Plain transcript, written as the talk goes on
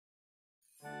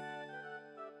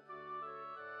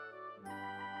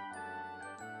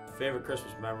favorite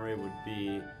Christmas memory would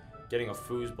be getting a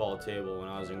foosball table when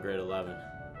I was in grade 11.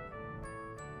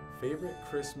 Favorite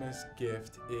Christmas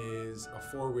gift is a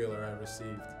four-wheeler I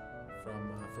received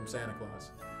from Santa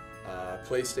Claus.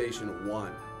 PlayStation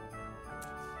 1.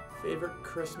 Favorite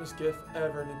Christmas gift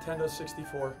ever, Nintendo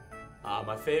 64.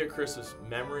 My favorite Christmas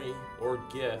memory or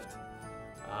gift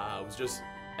was just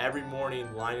every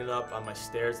morning lining up on my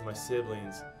stairs with my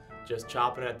siblings, just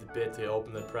chopping at the bit to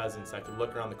open the presents. I could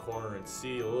look around the corner and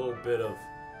see a little bit of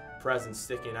presents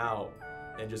sticking out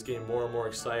and just getting more and more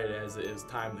excited as it was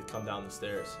time to come down the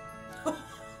stairs.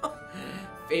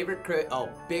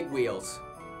 Big Wheels.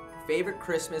 Favorite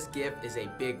Christmas gift is a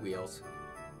Big Wheels.